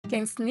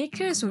Can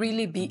sneakers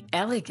really be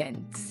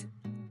elegant?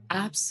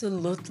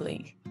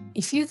 Absolutely.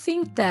 If you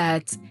think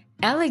that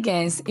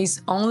elegance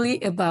is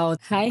only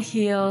about high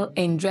heel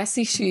and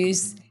dressy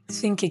shoes,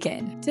 think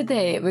again.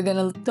 Today, we're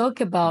gonna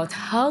talk about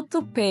how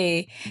to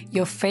pair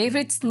your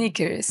favorite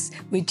sneakers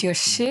with your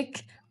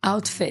chic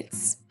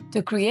outfits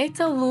to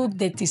create a look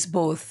that is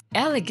both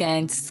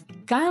elegant,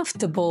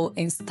 comfortable,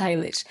 and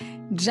stylish,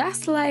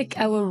 just like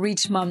our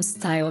rich mom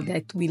style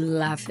that we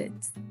love it.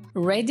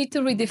 Ready to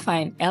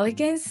redefine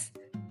elegance?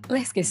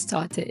 Let's get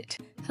started.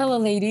 Hello,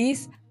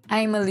 ladies.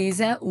 I'm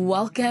Elisa.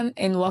 Welcome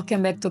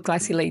back to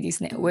Classy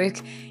Ladies Network.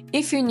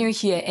 If you're new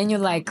here and you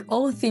like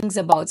all things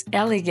about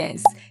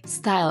elegance,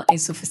 style, and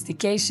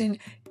sophistication,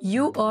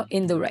 you are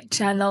in the right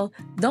channel.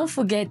 Don't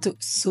forget to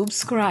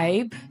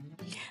subscribe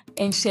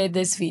and share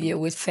this video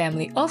with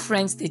family or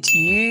friends that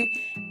you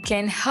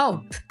can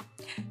help.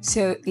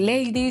 So,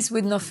 ladies,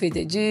 with no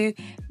further ado,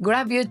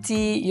 grab your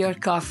tea, your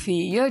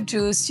coffee, your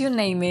juice, you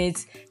name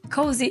it,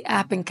 cozy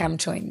up and come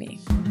join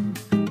me.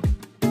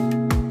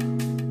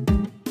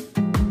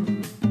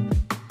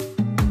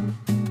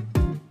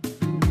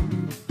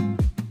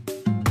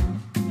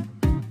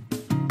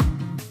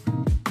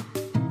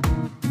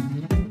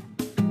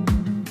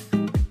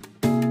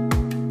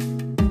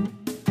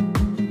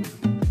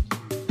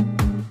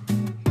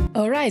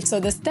 Alright, so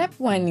the step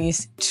one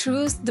is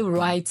choose the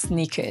right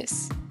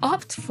sneakers.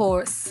 Opt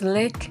for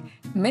slick,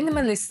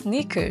 minimalist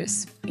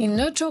sneakers in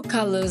neutral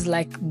colors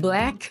like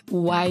black,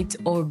 white,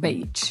 or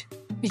beige.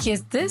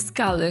 Because these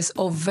colors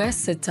are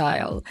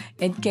versatile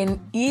and can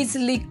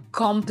easily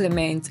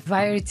complement a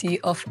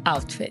variety of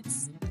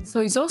outfits.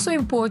 So it's also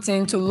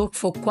important to look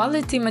for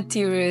quality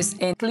materials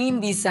and clean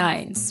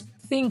designs.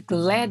 Think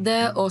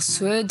leather or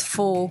suede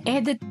for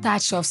added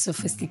touch of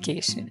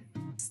sophistication.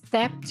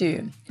 Step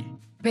 2.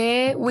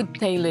 Pair with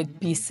tailored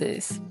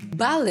pieces.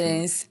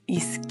 Balance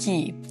is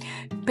key.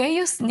 Pair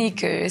your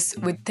sneakers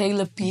with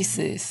tailored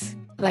pieces,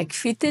 like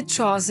fitted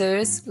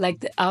trousers, like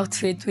the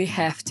outfit we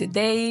have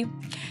today,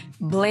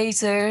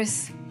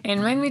 blazers.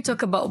 And when we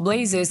talk about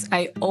blazers,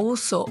 I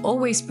also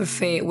always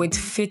prefer with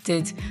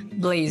fitted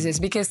blazers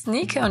because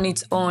sneaker on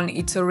its own,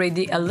 it's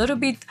already a little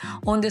bit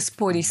on the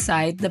sporty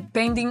side,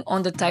 depending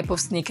on the type of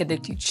sneaker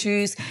that you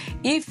choose.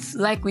 If,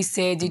 like we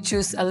said, you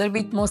choose a little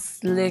bit more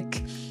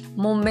slick,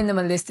 more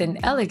minimalist and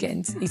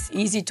elegant, it's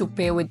easy to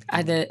pair with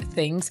other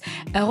things.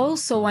 And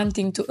also one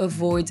thing to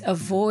avoid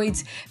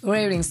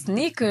wearing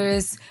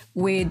sneakers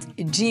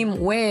with gym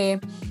wear,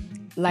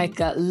 like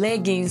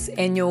leggings,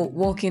 and you're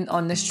walking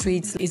on the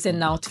streets is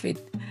an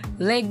outfit.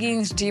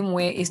 Leggings, gym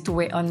wear is to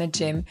wear on the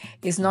gym,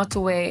 is not to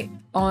wear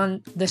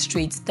on the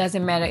streets.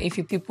 Doesn't matter if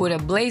you put a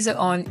blazer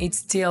on, it's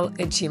still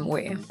a gym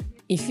wear.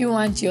 If you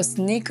want your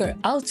sneaker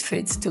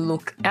outfits to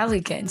look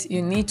elegant,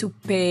 you need to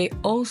pair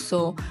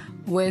also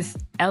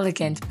with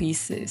elegant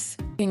pieces.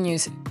 You can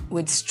use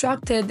with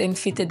structured and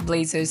fitted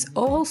blazers,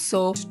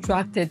 also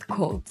structured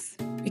coats,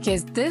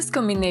 because this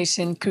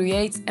combination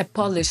creates a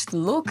polished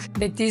look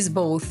that is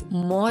both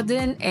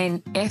modern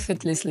and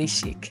effortlessly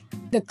chic.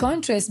 The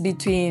contrast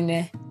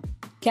between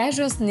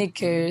casual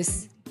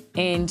sneakers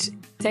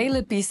and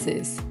tailored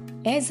pieces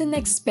adds an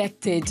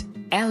expected,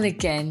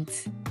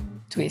 elegant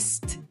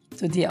twist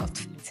to the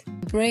outfit.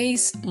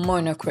 Embrace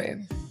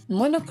monochrome.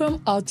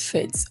 Monochrome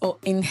outfits are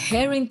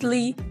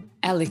inherently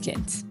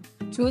elegant.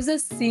 Choose a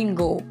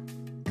single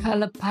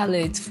color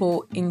palette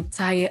for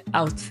entire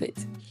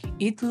outfit.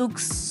 It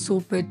looks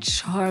super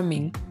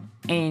charming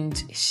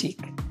and chic.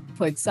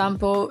 For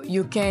example,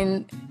 you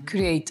can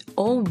create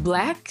all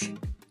black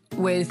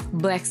with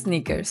black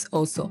sneakers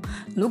also.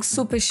 Looks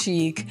super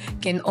chic.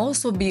 Can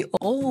also be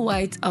all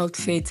white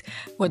outfit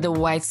with the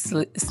white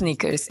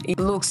sneakers. It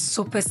looks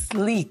super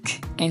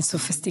sleek and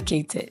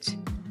sophisticated.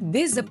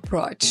 This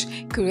approach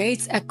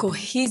creates a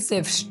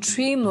cohesive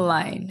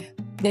streamline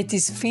that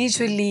is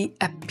visually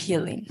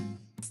appealing.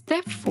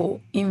 Step 4.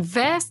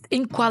 Invest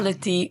in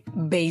quality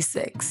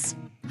basics.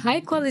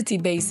 High quality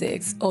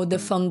basics are the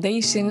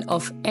foundation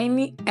of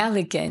any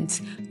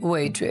elegant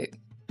wardrobe.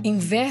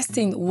 Invest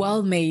in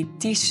well-made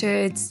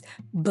t-shirts,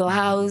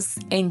 blouse,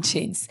 and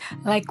jeans.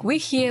 Like we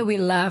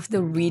love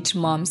the rich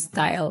mom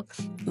style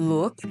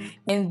look,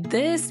 and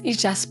this is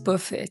just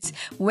perfect.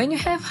 When you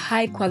have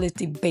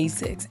high-quality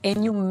basics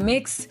and you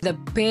mix the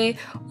pair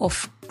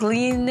of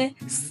clean,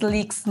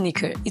 sleek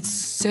sneaker, it's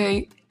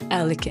so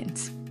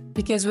elegant.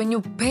 Because when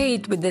you pair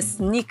it with the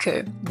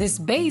sneaker, these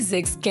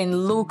basics can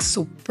look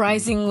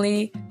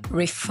surprisingly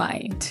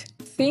refined.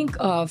 Think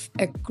of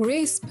a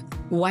crisp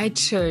white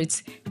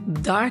shirt,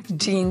 dark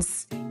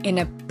jeans, and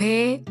a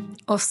pair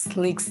of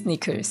sleek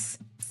sneakers.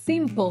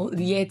 Simple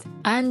yet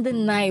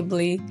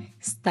undeniably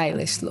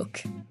stylish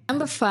look.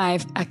 Number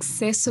 5,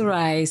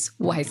 accessorize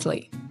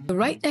wisely. The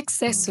right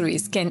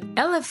accessories can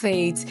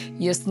elevate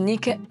your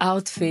sneaker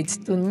outfit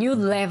to new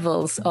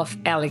levels of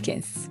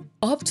elegance.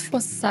 Opt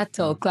for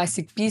subtle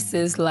classic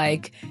pieces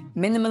like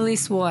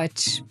minimalist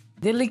watch,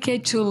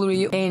 delicate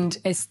jewelry, and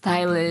a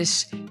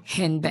stylish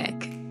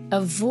handbag.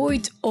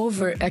 Avoid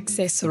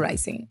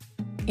over-accessorizing.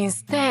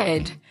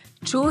 Instead,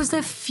 choose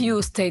a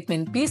few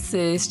statement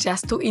pieces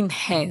just to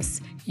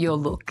enhance your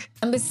look.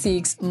 Number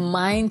 6,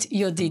 mind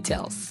your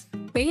details.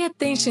 Pay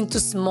attention to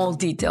small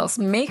details.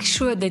 Make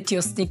sure that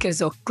your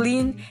sneakers are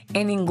clean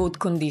and in good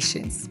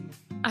conditions.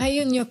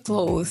 Iron your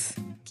clothes.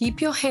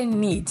 Keep your hair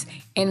neat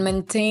and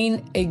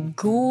maintain a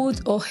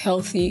good or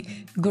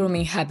healthy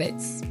grooming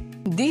habits.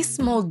 These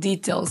small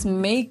details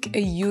make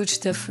a huge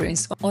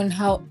difference on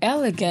how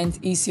elegant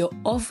is your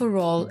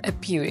overall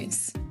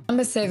appearance.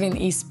 Number 7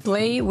 is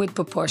play with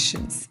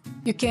proportions.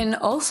 You can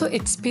also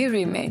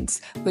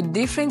experiment with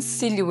different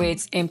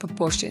silhouettes and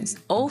proportions,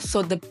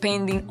 also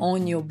depending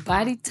on your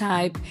body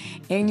type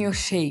and your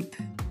shape.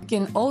 You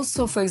can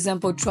also, for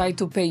example, try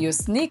to pair your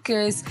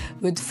sneakers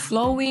with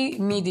flowy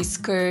midi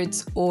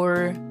skirts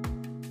or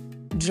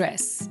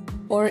dress,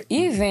 or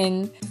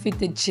even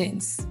fitted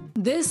jeans.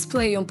 This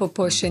play on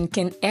proportion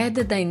can add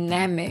a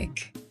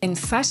dynamic and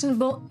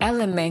fashionable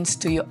elements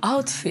to your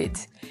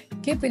outfit,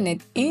 keeping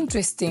it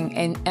interesting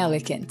and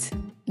elegant.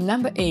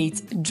 Number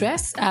 8,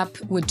 dress up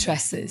with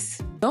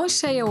dresses. Don't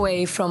shy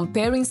away from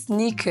pairing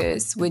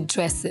sneakers with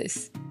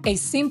dresses. A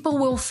simple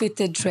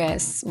well-fitted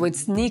dress with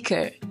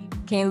sneaker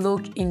can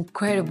look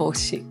incredible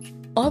chic.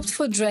 Opt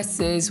for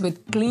dresses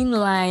with clean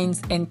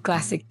lines and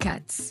classic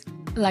cuts,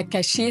 like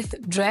a sheath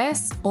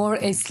dress or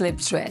a slip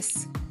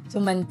dress, to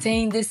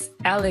maintain this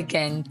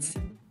elegant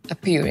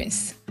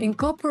appearance.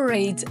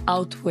 Incorporate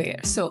outwear.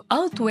 So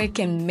outwear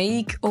can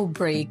make or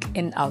break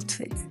an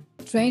outfit.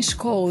 Trench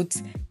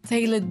coat,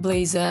 tailored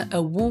blazer,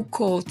 a wool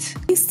coat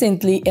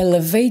instantly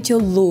elevate your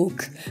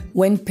look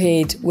when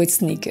paired with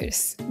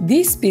sneakers.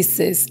 These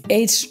pieces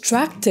add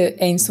structure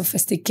and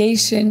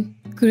sophistication,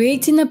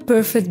 creating a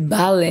perfect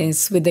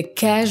balance with the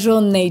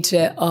casual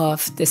nature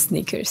of the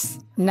sneakers.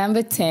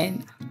 Number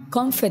 10,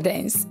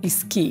 confidence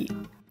is key.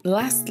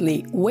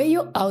 Lastly, wear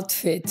your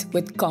outfit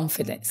with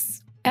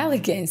confidence.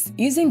 Elegance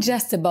isn't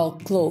just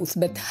about clothes,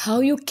 but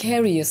how you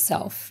carry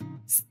yourself.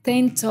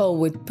 Stand tall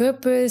with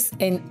purpose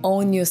and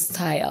own your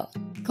style.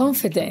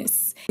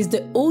 Confidence is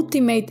the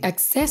ultimate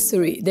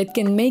accessory that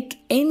can make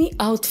any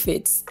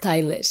outfit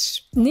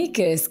stylish.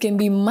 Sneakers can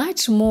be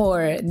much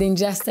more than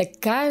just a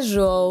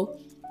casual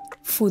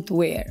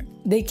footwear.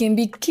 They can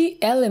be key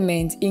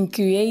elements in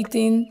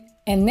creating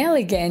an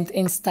elegant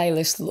and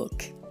stylish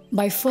look.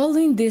 By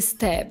following these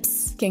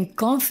steps, you can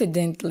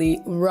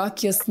confidently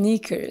rock your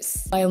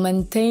sneakers while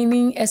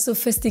maintaining a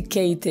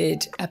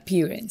sophisticated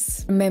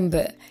appearance.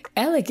 Remember,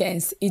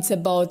 elegance is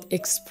about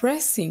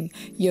expressing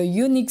your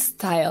unique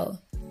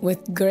style with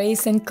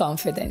grace and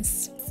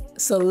confidence.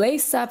 So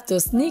lace up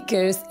those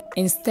sneakers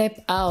and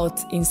step out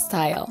in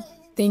style.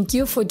 Thank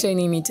you for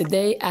joining me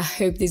today. I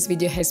hope this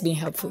video has been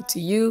helpful to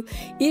you.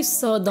 If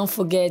so, don't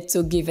forget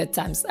to give a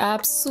thumbs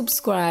up,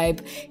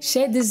 subscribe,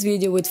 share this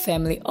video with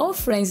family or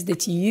friends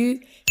that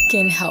you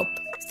can help.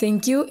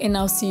 Thank you, and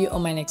I'll see you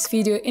on my next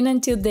video. And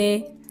until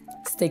then,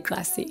 stay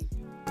classy.